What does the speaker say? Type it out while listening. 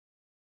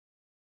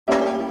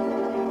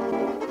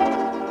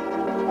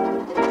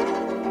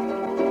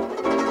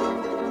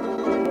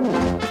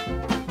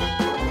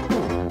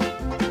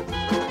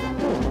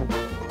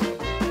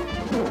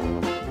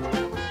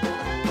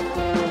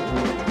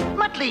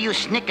you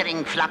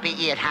snickering,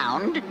 floppy-eared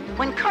hound.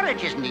 When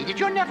courage is needed,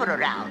 you're never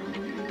around.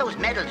 Those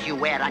medals you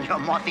wear on your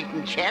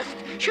moth-eaten chest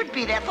should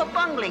be there for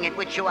bungling at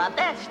which you are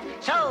best.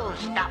 So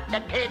stop the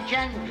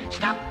pigeon,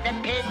 stop the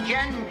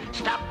pigeon,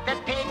 stop the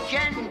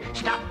pigeon,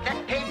 stop the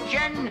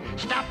pigeon,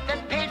 stop the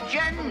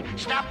pigeon,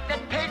 stop the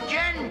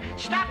pigeon,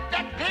 stop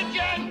the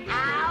pigeon.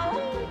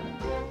 Ow!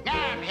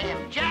 Nab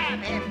him, jab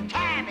him,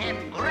 tab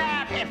him,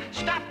 grab him,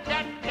 stop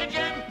that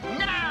pigeon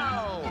now!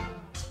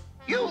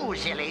 You,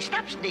 silly,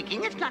 stop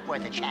sneaking, it's not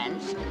worth a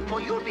chance, for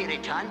you'll be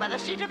returned by the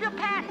seat of your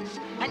pants.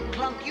 And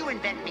Clunk, you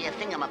invent me a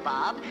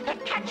thingamabob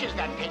that catches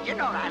that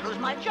pigeon or I lose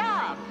my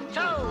job.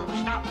 So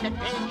stop the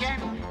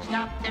pigeon,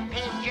 stop the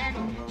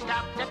pigeon,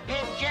 stop the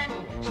pigeon,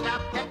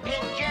 stop the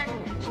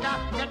pigeon,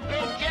 stop the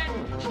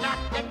pigeon, stop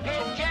the pigeon.